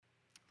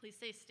Please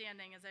stay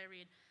standing as I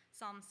read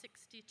Psalm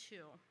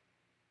 62.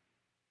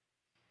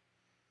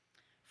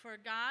 For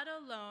God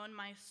alone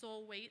my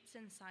soul waits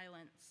in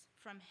silence.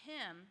 From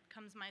him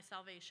comes my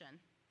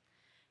salvation.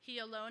 He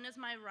alone is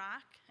my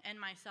rock and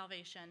my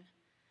salvation,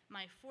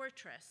 my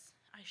fortress.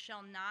 I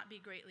shall not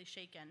be greatly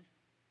shaken.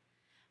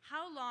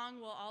 How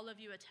long will all of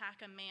you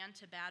attack a man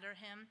to batter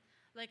him,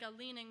 like a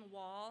leaning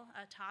wall,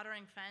 a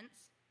tottering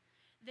fence?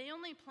 They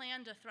only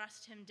plan to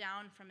thrust him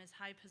down from his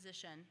high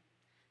position.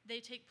 They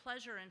take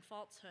pleasure in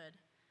falsehood.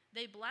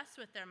 They bless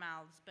with their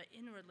mouths, but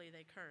inwardly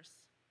they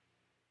curse.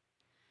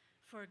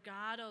 For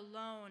God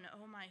alone,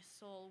 O my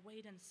soul,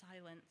 wait in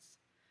silence,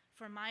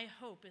 for my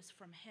hope is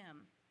from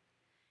him.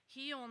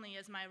 He only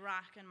is my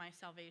rock and my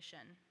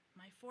salvation,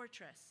 my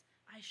fortress.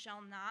 I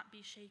shall not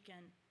be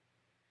shaken.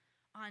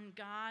 On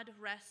God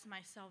rests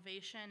my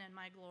salvation and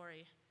my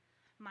glory.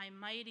 My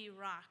mighty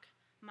rock,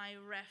 my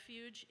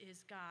refuge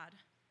is God.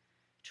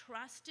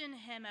 Trust in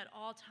him at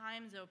all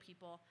times, O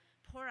people.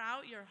 Pour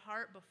out your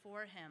heart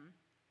before him.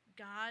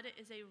 God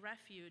is a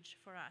refuge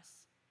for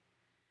us.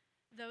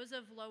 Those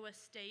of low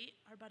estate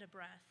are but a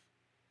breath.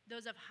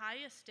 Those of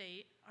high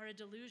estate are a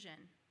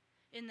delusion.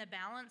 In the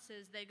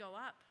balances they go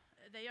up.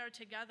 They are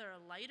together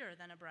lighter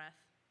than a breath.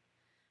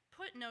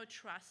 Put no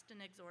trust in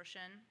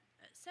extortion.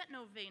 Set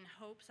no vain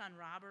hopes on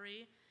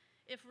robbery.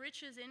 If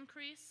riches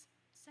increase,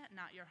 set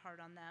not your heart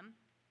on them.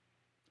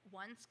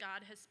 Once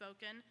God has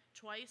spoken,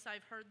 twice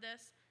I've heard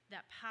this,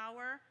 that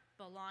power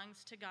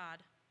belongs to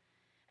God,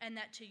 and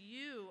that to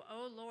you,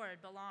 O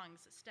Lord,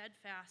 belongs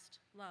steadfast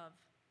love.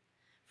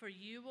 For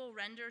you will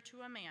render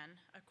to a man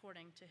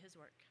according to his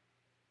work.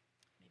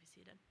 You may be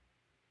seated.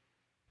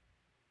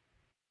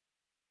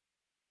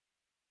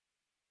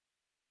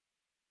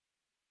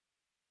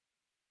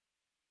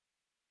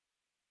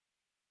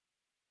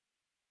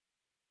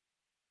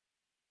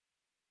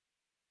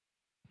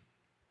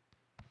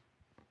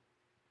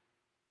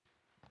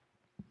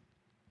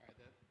 All right,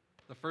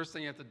 the first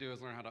thing you have to do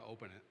is learn how to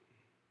open it.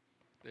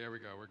 There we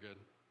go, we're good.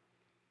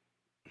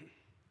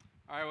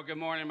 All right, well, good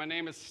morning. My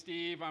name is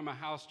Steve. I'm a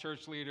house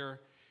church leader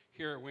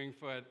here at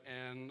Wingfoot,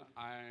 and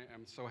I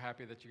am so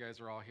happy that you guys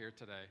are all here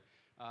today.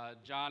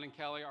 John and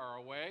Kelly are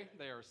away.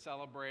 They are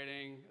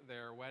celebrating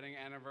their wedding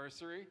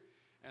anniversary,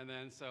 and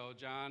then so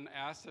John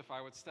asked if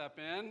I would step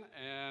in,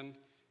 and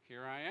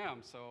here I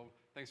am. So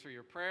thanks for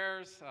your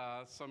prayers.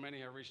 So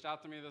many have reached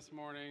out to me this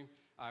morning.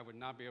 I would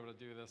not be able to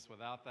do this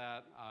without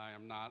that. I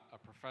am not a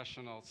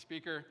professional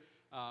speaker,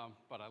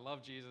 but I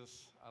love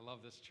Jesus, I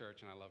love this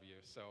church, and I love you.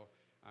 So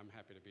I'm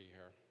happy to be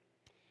here.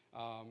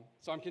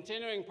 So I'm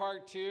continuing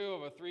part 2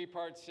 of a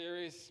 3-part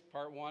series.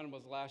 Part 1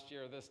 was last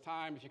year this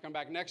time. If you come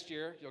back next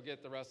year, you'll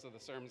get the rest of the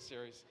sermon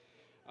series.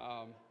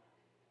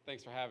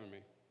 Thanks for having me.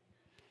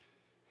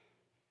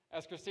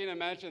 As Christina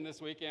mentioned,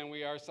 this weekend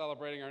we are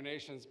celebrating our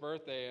nation's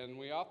birthday, and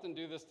we often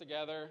do this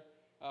together,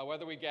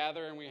 whether we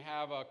gather and we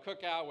have a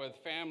cookout with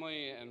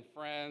family and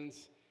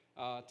friends.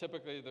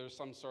 Typically there's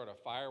some sort of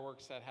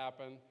fireworks that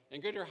happen.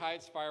 In Goodyear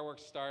Heights,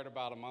 fireworks started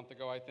about a month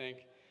ago, I think.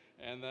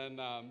 And then,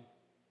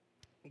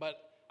 but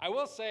I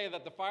will say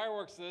that the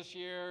fireworks this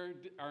year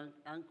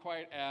aren't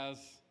quite as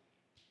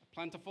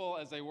plentiful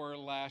as they were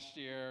last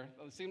year.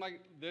 It seemed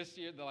like this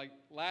year,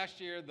 last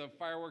year, the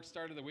fireworks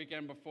started the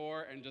weekend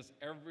before, and just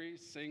every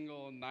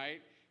single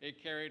night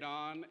it carried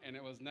on, and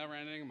it was never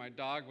ending. My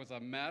dog was a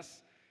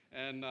mess,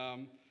 and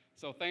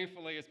so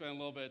thankfully it's been a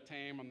little bit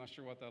tame. I'm not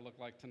sure what that'll look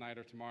like tonight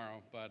or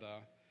tomorrow, but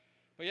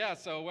yeah,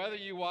 so whether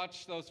you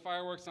watch those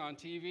fireworks on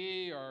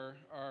TV or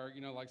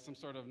like some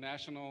sort of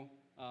national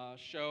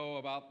show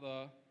about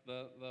the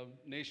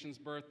nation's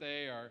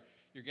birthday, or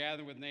you're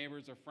gathering with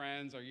neighbors or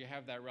friends, or you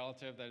have that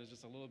relative that is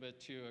just a little bit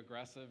too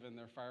aggressive in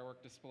their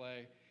firework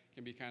display, it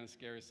can be kind of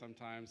scary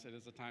sometimes. It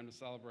is a time to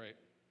celebrate.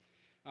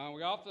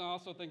 We often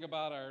also think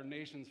about our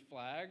nation's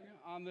flag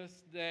on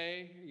this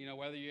day,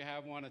 whether you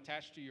have one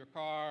attached to your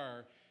car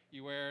or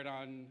you wear it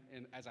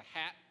as a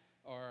hat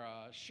or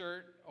a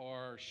shirt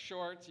or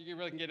shorts. You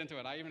really can get into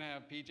it. I even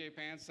have PJ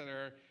pants that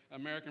are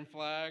American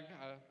flag.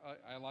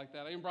 I like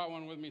that. I even brought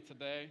one with me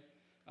today.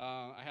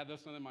 I had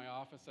this one in my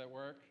office at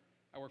work.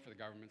 I work for the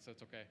government, so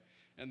it's okay.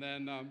 And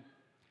then,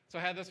 so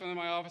I had this one in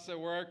my office at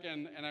work,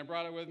 and I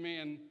brought it with me.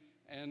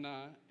 And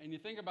you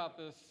think about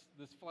this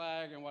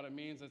flag and what it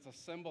means. It's a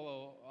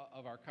symbol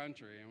of our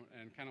country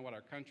and kind of what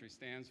our country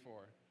stands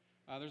for.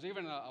 There's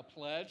even a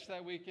pledge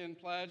that we can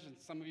pledge, and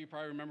some of you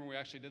probably remember we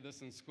actually did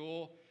this in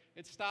school.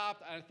 It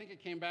stopped. I think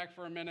it came back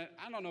for a minute.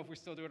 I don't know if we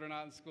still do it or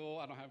not in school.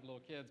 I don't have little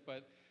kids,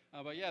 but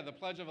yeah, the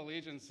Pledge of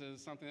Allegiance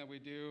is something that we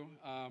do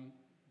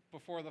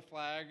before the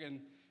flag,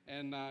 and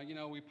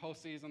we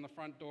post these on the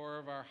front door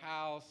of our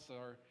house,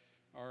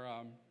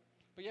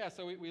 but yeah,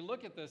 so we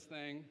look at this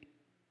thing,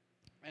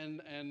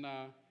 and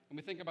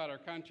we think about our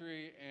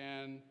country,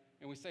 and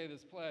we say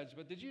this pledge.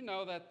 But did you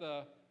know that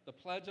the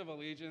Pledge of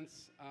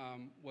Allegiance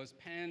was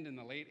penned in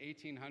the late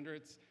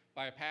 1800s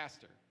by a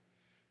pastor?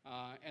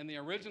 And the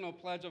original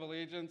Pledge of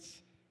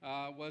Allegiance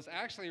was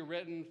actually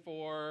written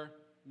for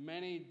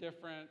many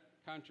different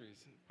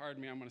countries.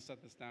 Pardon me, I'm going to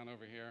set this down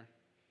over here.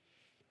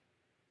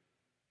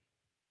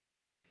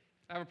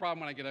 I have a problem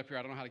when I get up here.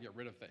 I don't know how to get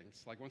rid of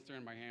things. Like once they're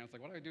in my hands,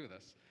 like, what do I do with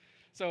this?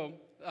 So,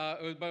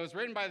 it was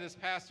written by this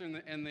pastor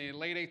in the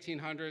late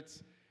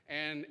 1800s,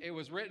 and it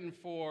was written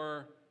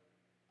for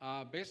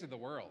basically the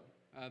world.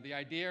 The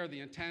idea or the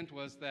intent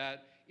was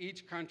that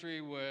each country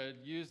would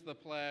use the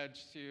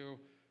pledge to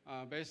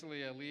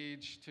basically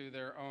allege to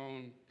their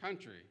own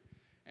country.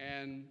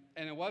 And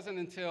it wasn't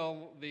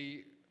until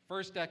the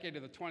first decade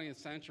of the 20th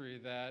century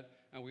that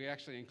we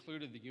actually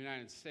included the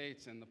United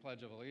States in the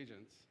Pledge of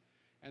Allegiance.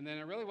 And then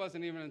it really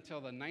wasn't even until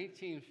the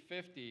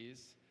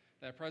 1950s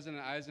that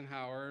President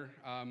Eisenhower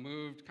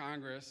moved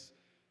Congress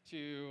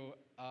to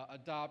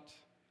adopt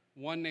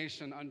one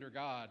nation under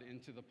God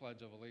into the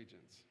Pledge of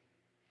Allegiance.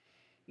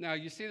 Now,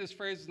 you see this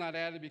phrase is not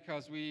added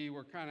because we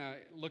were kind of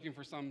looking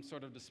for some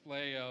sort of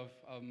display of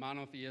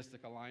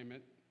monotheistic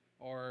alignment,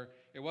 or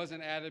it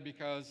wasn't added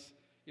because,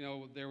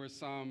 there was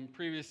some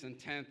previous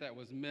intent that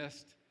was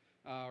missed.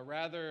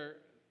 Rather,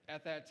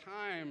 at that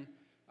time,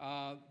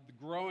 the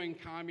growing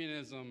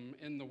communism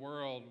in the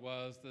world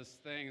was this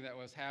thing that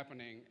was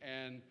happening,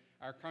 and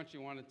our country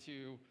wanted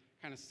to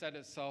kind of set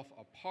itself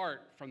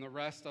apart from the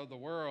rest of the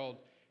world,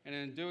 and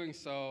in doing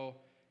so,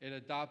 it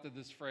adopted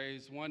this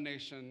phrase, one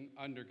nation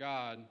under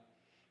God,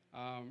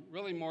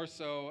 really more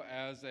so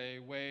as a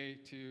way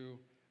to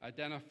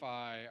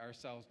identify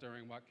ourselves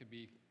during what could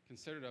be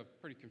considered a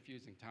pretty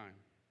confusing time.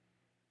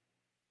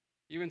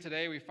 Even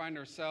today, we find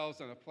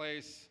ourselves in a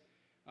place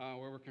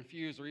where we're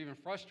confused or even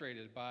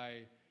frustrated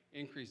by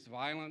increased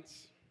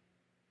violence,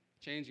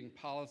 changing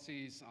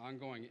policies,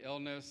 ongoing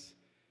illness,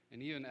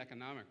 and even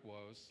economic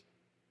woes.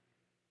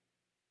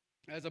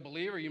 As a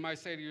believer, you might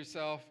say to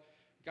yourself,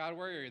 God,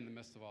 where are you in the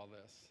midst of all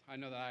this? I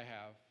know that I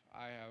have.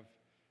 I have,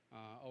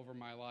 over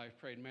my life,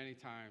 prayed many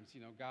times,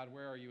 God,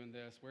 where are you in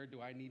this? Where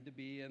do I need to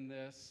be in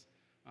this?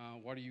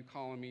 What are you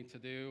calling me to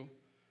do?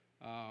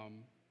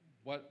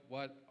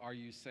 What are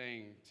you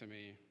saying to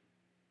me?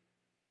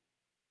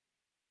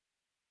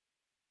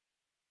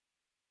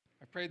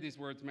 I've prayed these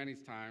words many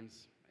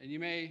times, and you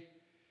may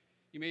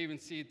even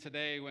see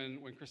today when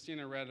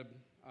Christina read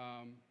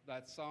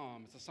that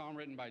psalm. It's a psalm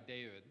written by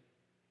David,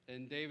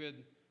 and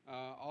David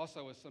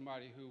also was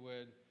somebody who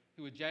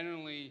would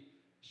genuinely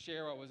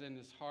share what was in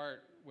his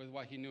heart with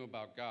what he knew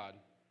about God.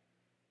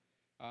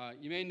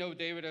 You may know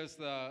David as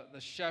the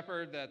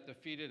shepherd that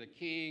defeated a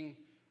king,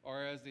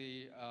 or as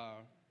the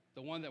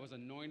one that was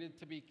anointed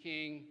to be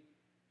king,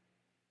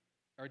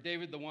 or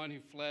David the one who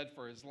fled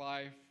for his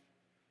life,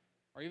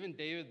 or even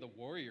David the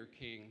warrior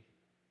king.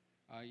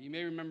 You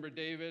may remember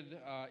David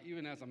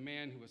even as a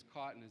man who was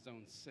caught in his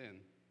own sin.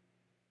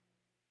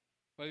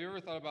 But have you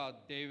ever thought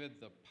about David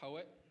the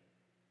poet?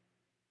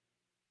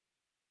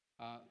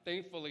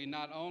 Thankfully,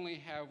 not only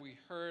have we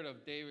heard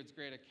of David's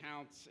great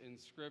accounts in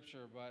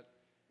Scripture, but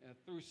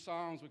through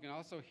Psalms we can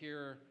also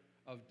hear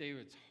of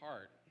David's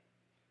heart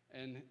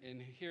and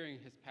hearing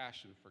his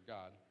passion for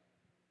God.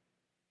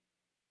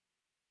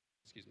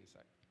 Excuse me a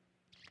sec.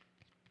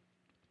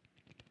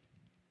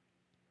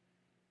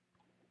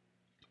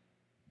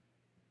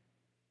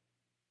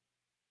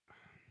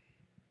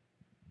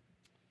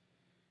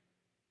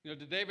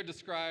 David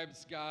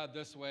describes God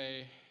this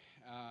way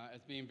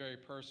as being very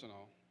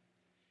personal.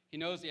 He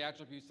knows the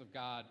attributes of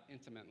God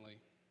intimately.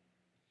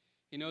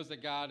 He knows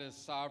that God is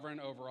sovereign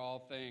over all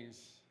things.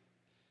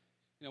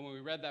 When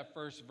we read that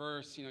first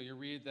verse, you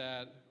read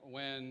that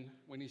when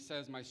he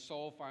says, my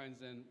soul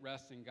finds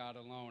rest in God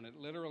alone, it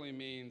literally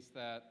means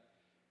that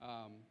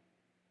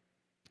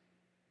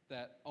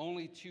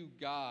only to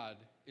God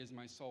is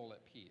my soul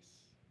at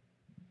peace.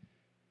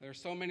 There are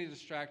so many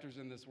distractors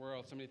in this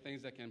world, so many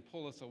things that can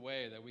pull us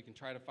away that we can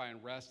try to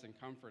find rest and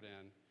comfort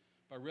in.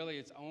 But really,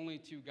 it's only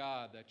to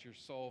God that your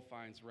soul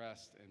finds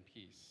rest and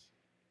peace.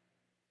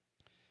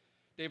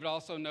 David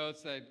also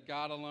notes that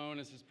God alone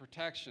is his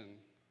protection,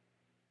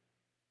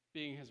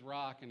 being his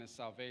rock and his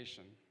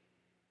salvation.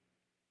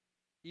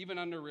 Even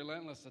under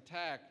relentless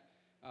attack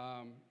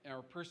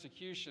or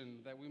persecution,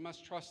 that we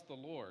must trust the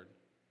Lord.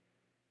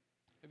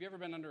 Have you ever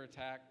been under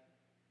attack?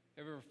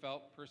 Have you ever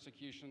felt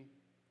persecution?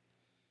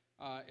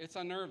 It's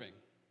unnerving.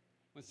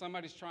 When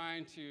somebody's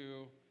trying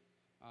to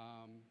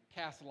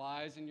cast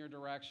lies in your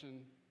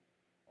direction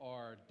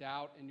or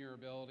doubt in your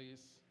abilities,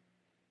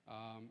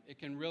 it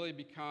can really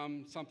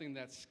become something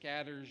that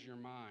scatters your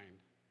mind.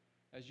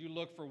 As you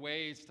look for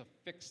ways to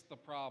fix the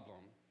problem,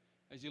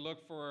 as you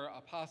look for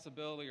a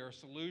possibility or a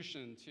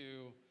solution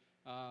to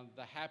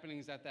the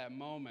happenings at that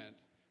moment,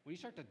 when you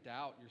start to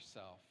doubt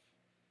yourself,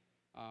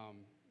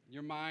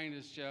 your mind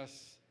is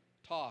just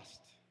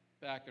tossed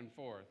back and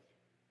forth.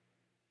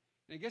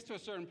 And it gets to a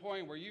certain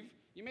point where you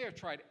may have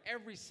tried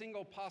every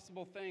single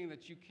possible thing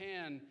that you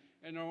can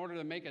in order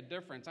to make a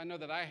difference. I know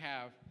that I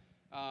have.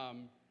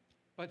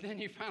 But then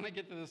you finally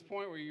get to this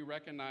point where you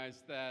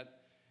recognize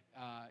that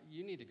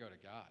you need to go to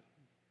God.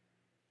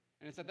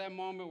 And it's at that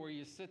moment where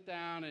you sit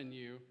down and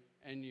you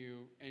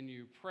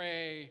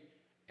pray,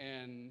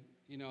 and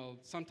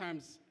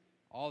sometimes,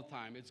 all the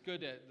time, it's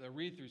good to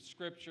read through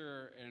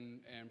Scripture and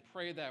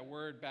pray that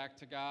word back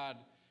to God,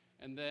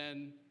 and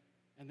then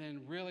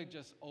really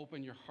just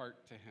open your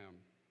heart to Him.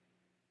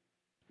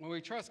 When we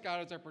trust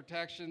God as our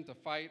protection to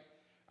fight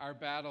our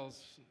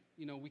battles,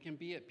 we can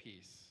be at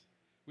peace.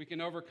 We can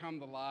overcome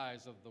the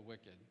lies of the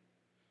wicked.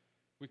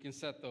 We can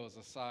set those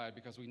aside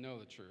because we know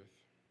the truth.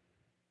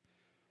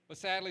 But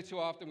sadly, too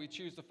often we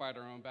choose to fight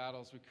our own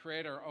battles. We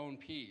create our own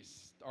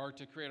peace, or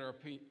to create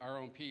our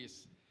own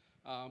peace.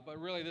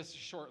 But really, this is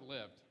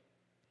short-lived.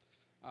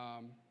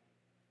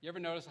 You ever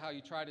notice how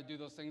you try to do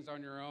those things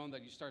on your own,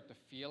 that you start to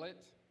feel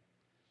it?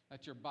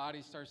 That your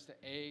body starts to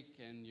ache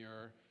and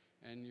your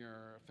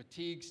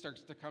fatigue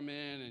starts to come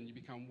in and you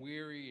become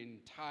weary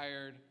and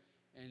tired,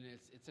 and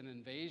it's an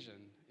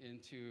invasion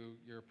into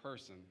your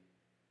person.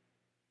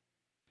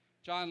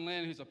 John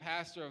Lynn, who's a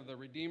pastor of the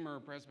Redeemer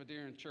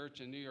Presbyterian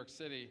Church in New York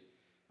City,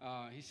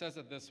 he says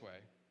it this way.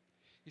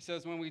 He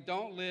says, when we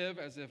don't live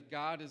as if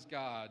God is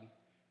God,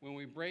 when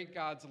we break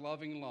God's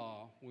loving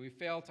law, when we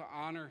fail to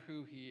honor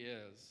who he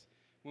is,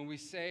 when we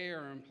say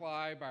or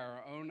imply by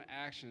our own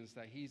actions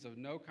that he's of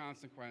no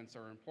consequence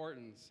or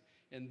importance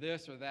in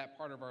this or that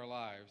part of our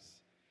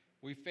lives,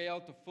 we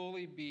fail to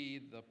fully be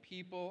the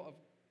people of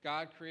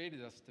God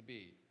created us to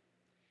be,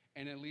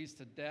 and it leads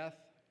to death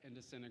and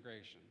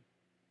disintegration.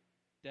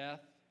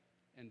 Death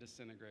and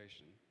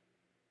disintegration.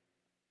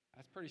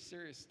 That's pretty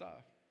serious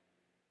stuff.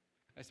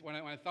 When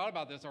I thought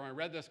about this, or when I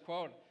read this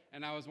quote,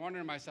 and I was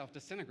wondering to myself,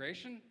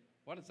 disintegration?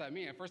 What does that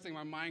mean? The first thing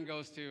my mind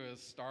goes to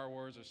is Star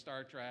Wars or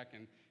Star Trek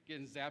and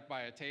getting zapped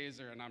by a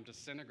taser and I'm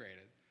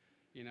disintegrated.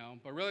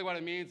 But really what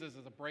it means is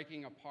it's a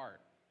breaking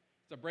apart.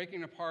 It's a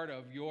breaking apart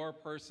of your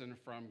person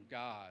from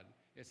God.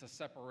 It's a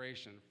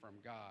separation from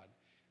God.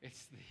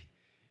 It's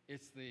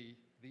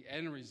the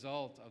end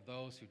result of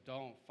those who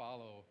don't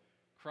follow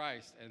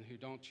Christ and who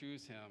don't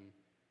choose him,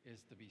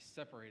 is to be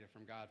separated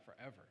from God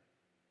forever.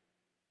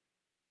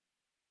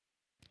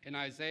 In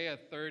Isaiah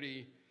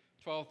 30,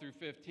 12 through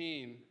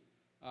 15,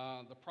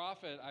 the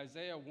prophet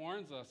Isaiah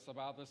warns us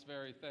about this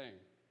very thing.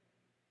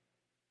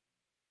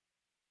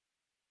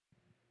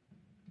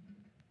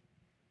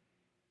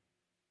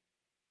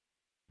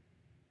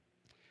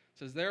 It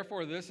says,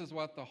 therefore, this is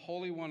what the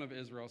Holy One of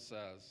Israel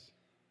says.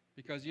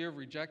 Because you have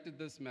rejected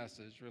this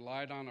message,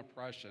 relied on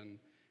oppression,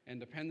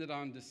 and depended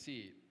on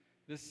deceit,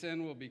 this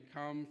sin will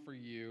become for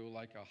you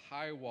like a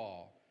high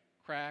wall,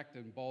 cracked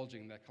and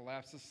bulging, that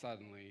collapses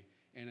suddenly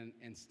in an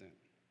instant.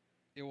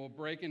 It will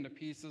break into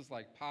pieces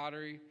like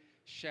pottery,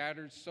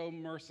 shattered so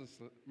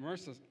mercilessly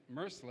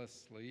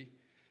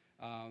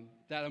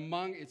that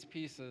among its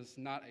pieces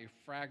not a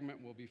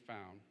fragment will be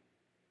found.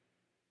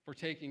 For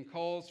taking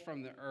coals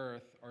from the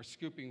earth or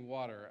scooping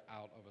water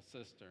out of a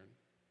cistern.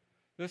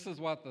 This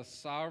is what the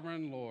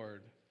sovereign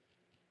Lord,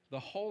 the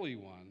Holy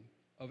One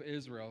of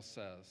Israel,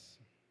 says.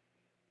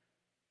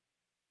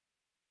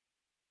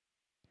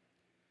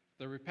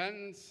 In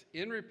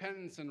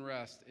repentance and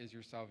rest is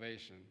your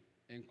salvation.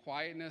 In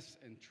quietness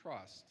and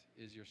trust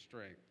is your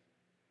strength.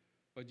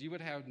 But you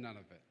would have none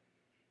of it.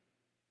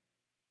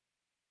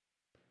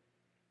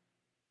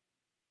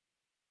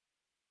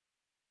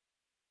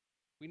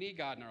 We need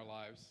God in our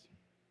lives.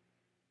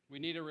 We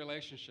need a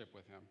relationship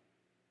with him.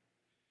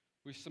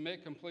 We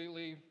submit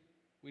completely.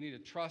 We need to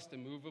trust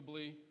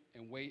immovably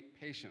and wait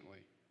patiently.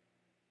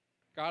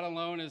 God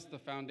alone is the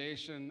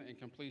foundation and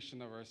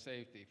completion of our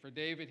safety. For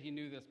David, he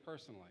knew this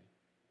personally.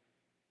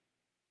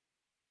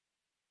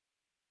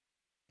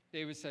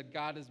 David said,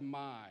 God is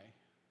my.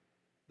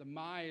 The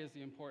my is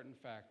the important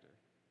factor.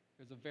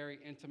 There's a very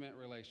intimate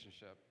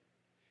relationship.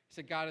 He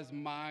said, God is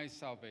my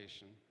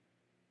salvation.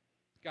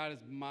 God is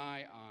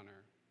my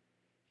honor.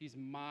 He's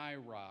my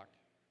rock.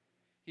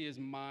 He is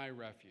my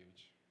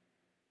refuge.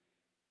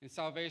 In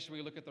salvation,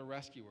 we look at the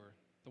rescuer,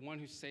 the one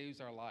who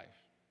saves our life.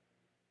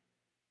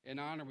 In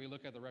honor, we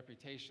look at the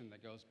reputation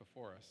that goes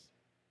before us.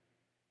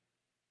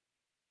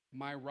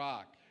 My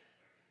rock.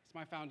 It's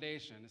my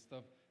foundation. It's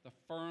the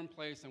firm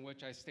place in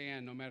which I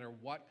stand no matter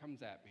what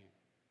comes at me.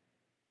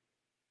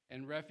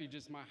 And refuge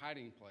is my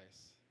hiding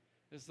place.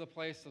 This is the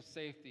place of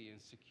safety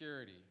and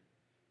security.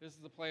 This is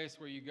the place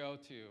where you go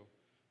to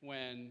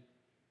when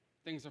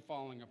things are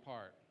falling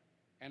apart.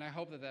 And I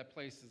hope that that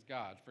place is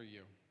God for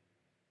you.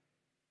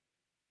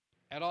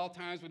 At all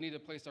times, we need to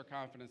place our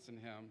confidence in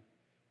him.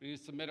 We need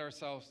to submit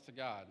ourselves to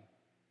God.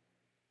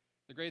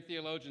 The great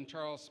theologian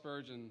Charles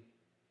Spurgeon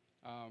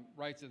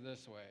writes it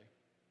this way.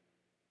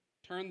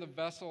 Turn the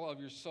vessel of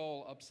your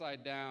soul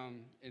upside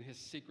down in his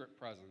secret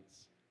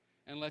presence,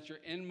 and let your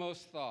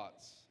inmost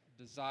thoughts,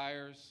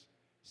 desires,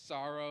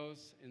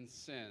 sorrows, and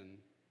sin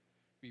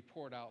be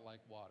poured out like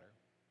water.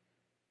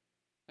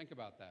 Think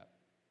about that.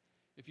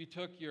 If you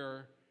took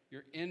your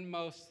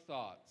inmost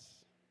thoughts,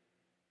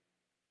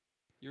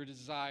 your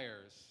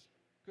desires,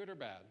 good or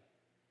bad,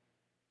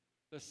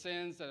 the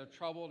sins that have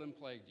troubled and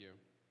plagued you,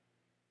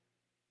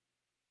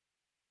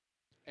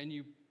 and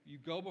you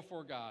go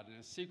before God in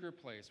a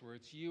secret place where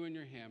it's you and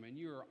him, and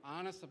you are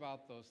honest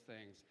about those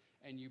things,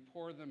 and you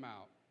pour them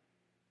out.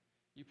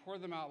 You pour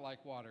them out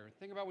like water.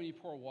 Think about when you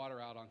pour water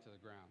out onto the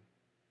ground.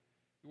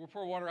 You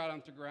pour water out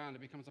onto the ground,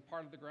 it becomes a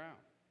part of the ground.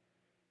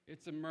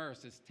 It's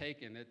immersed, it's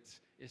taken,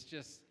 it's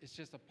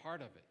just a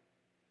part of it.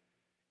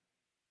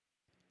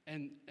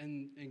 And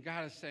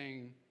God is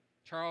saying,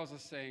 Charles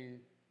is saying,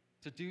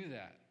 to do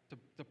that,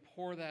 to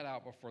pour that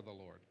out before the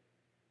Lord.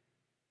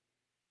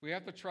 We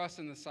have to trust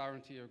in the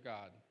sovereignty of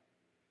God.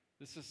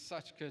 This is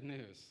such good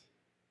news.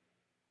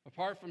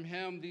 Apart from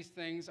him, these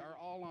things are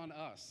all on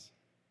us.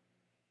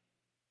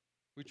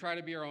 We try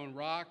to be our own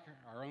rock,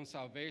 our own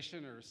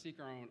salvation, or seek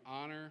our own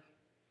honor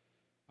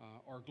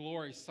or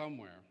glory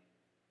somewhere.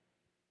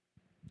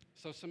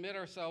 So submit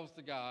ourselves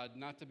to God,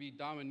 not to be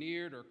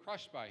domineered or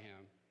crushed by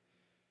him,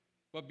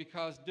 but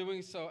because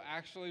doing so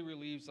actually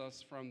relieves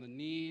us from the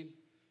need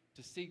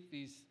to seek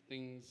these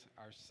things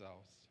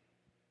ourselves.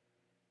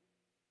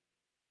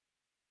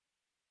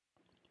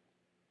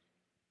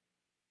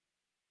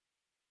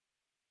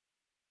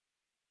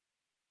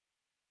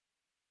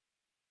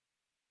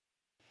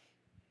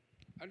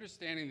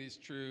 Understanding these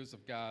truths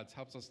of God's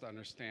helps us to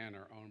understand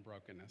our own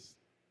brokenness.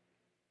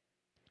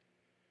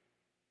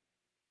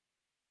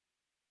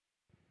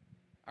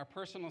 Our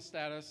personal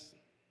status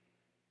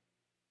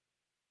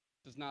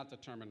does not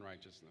determine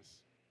righteousness.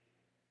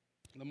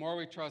 The more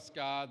we trust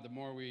God, the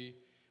more we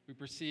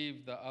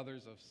perceive the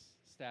others of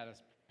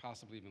status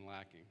possibly even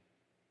lacking.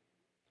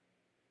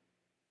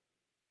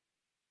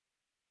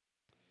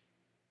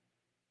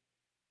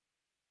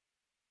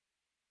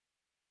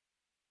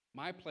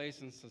 My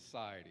place in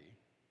society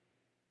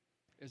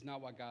is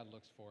not what God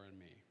looks for in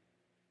me.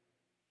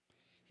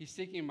 He's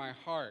seeking my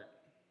heart,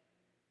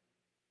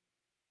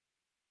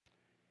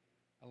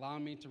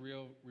 allowing me to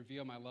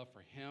reveal my love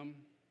for him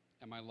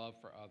and my love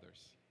for others.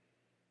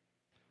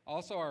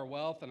 Also, our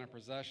wealth and our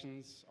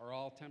possessions are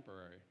all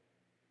temporary.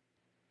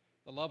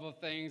 The love of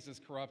things is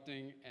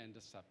corrupting and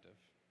deceptive.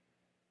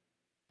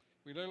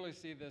 We literally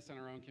see this in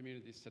our own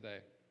communities today.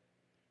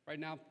 Right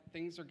now,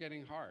 things are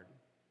getting hard.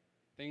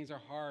 Things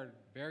are hard,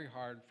 very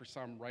hard for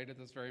some right at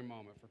this very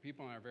moment, for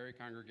people in our very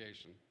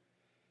congregation.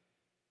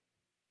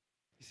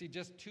 You see,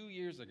 just 2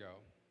 years ago,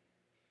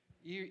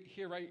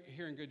 right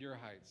here in Goodyear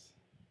Heights,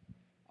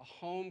 a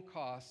home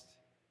cost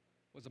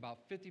was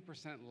about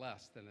 50%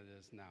 less than it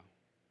is now.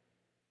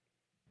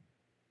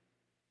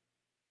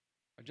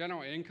 Our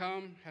general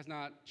income has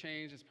not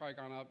changed. It's probably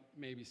gone up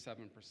maybe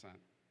 7%.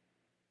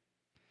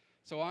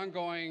 So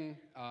ongoing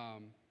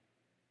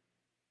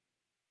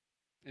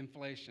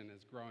inflation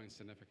is growing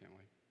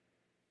significantly.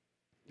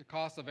 The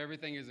cost of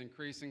everything is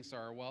increasing, so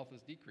our wealth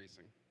is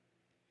decreasing.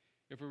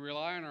 If we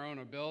rely on our own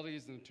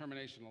abilities and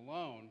determination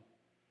alone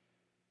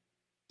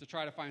to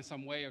try to find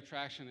some way of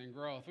traction and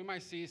growth, we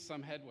might see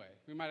some headway.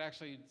 We might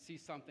actually see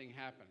something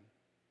happen,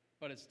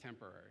 but it's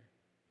temporary.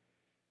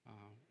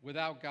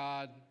 Without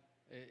God,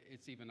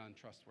 it's even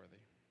untrustworthy.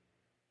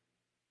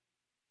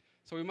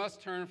 So we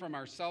must turn from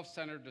our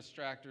self-centered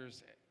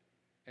distractors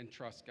and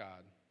trust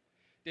God.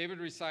 David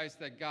recites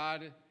that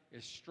God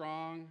is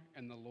strong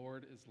and the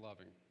Lord is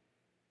loving.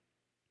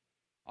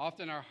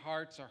 Often our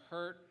hearts are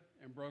hurt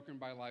and broken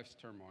by life's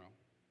turmoil,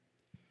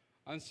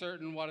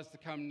 uncertain what is to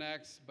come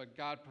next, but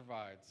God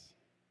provides.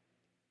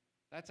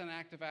 That's an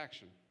act of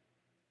action.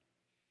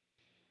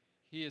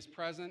 He is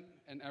present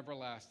and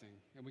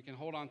everlasting, and we can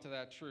hold on to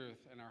that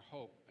truth and our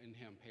hope in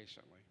him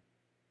patiently.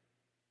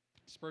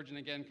 Spurgeon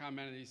again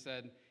commented, he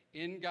said,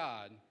 "In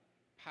God,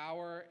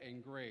 power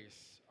and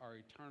grace are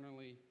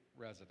eternally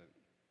resident.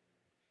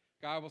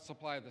 God will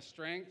supply the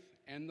strength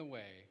and the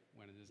way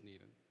when it is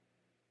needed."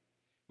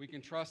 We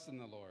can trust in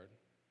the Lord.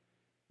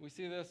 We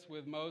see this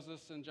with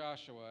Moses and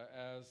Joshua.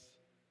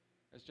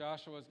 As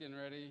Joshua is getting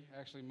ready,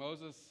 actually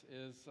Moses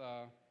is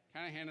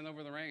kind of handing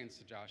over the reins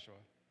to Joshua.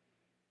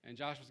 And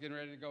Joshua's getting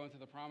ready to go into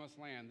the promised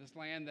land, this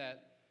land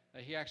that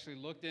he actually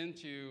looked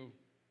into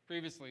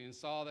previously and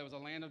saw that was a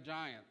land of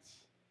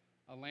giants,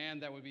 a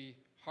land that would be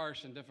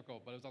harsh and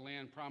difficult, but it was a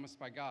land promised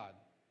by God.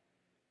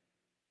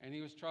 And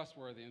he was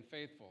trustworthy and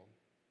faithful.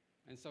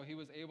 And so he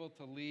was able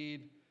to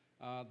lead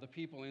the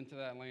people into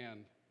that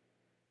land.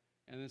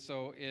 And then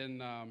so in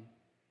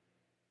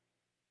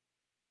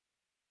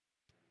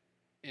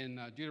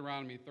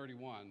Deuteronomy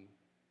 31,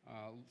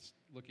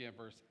 looking at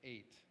verse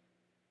 8,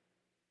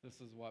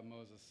 this is what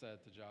Moses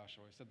said to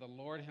Joshua. He said, "The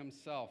Lord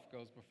himself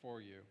goes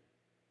before you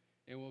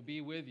and will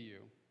be with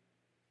you.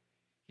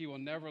 He will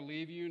never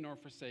leave you nor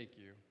forsake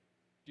you.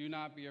 Do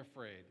not be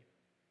afraid.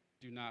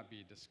 Do not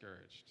be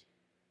discouraged."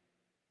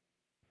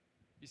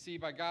 You see,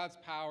 by God's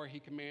power, he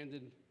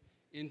commanded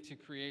into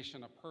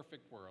creation a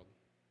perfect world.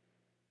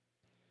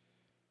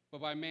 But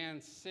by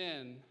man's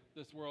sin,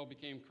 this world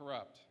became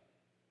corrupt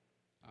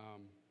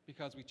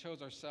because we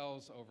chose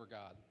ourselves over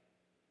God.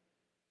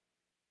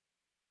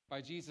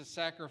 By Jesus'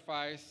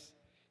 sacrifice,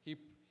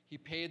 he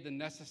paid the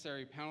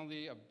necessary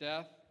penalty of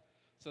death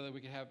so that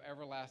we could have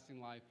everlasting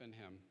life in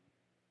him.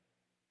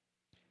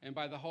 And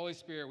by the Holy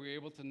Spirit, we're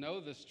able to know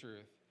this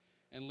truth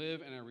and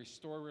live in a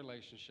restored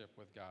relationship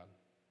with God.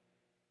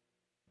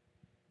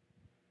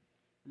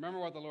 Remember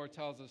what the Lord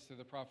tells us through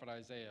the prophet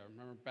Isaiah.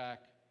 Remember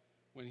back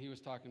when he was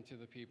talking to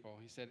the people.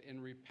 He said,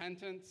 "In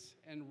repentance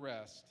and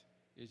rest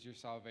is your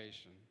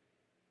salvation.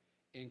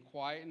 In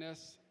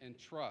quietness and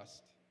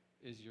trust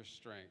is your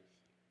strength."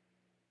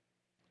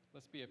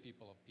 Let's be a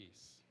people of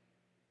peace.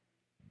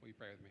 Will you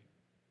pray with me?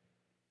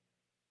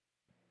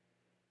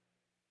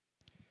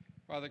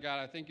 Father God,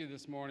 I thank you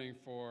this morning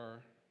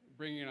for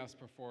bringing us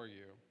before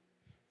you,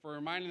 for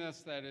reminding us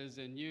that it is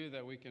in you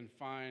that we can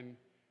find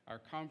our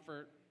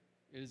comfort.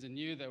 It is in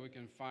you that we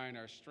can find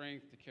our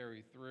strength to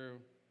carry through.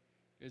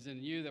 It is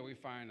in you that we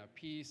find a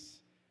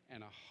peace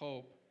and a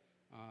hope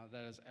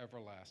that is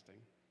everlasting.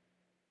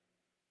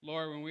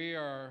 Lord, when we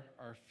are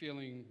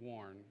feeling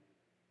worn,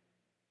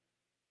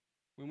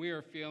 when we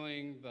are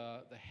feeling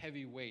the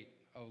heavy weight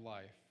of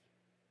life,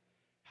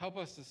 help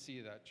us to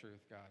see that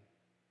truth, God.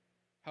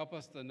 Help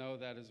us to know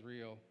that is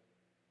real.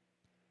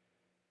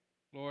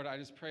 Lord, I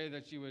just pray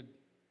that you would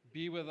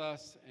be with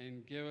us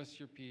and give us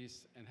your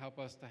peace and help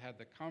us to have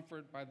the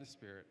comfort by the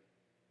Spirit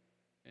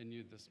in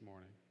you this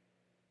morning.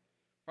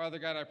 Father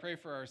God, I pray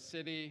for our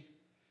city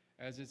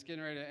as it's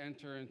getting ready to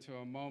enter into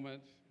a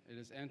moment. It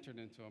has entered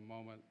into a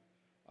moment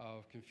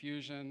of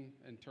confusion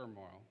and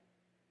turmoil.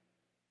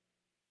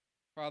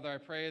 Father, I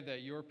pray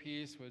that your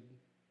peace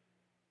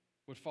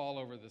would fall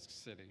over this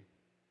city.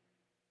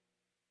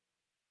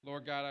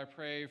 Lord God, I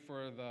pray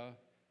for the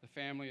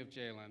family of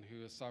Jalen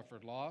who has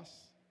suffered loss.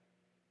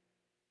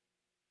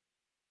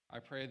 I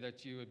pray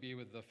that you would be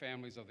with the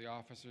families of the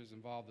officers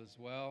involved as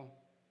well,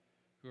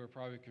 who are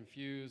probably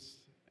confused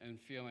and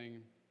feeling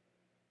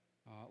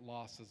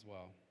loss as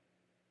well.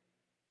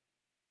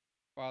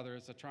 Father,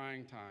 it's a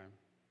trying time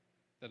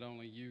that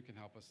only you can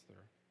help us through.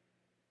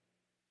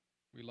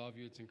 We love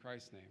you. It's in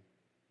Christ's name.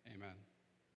 Amen.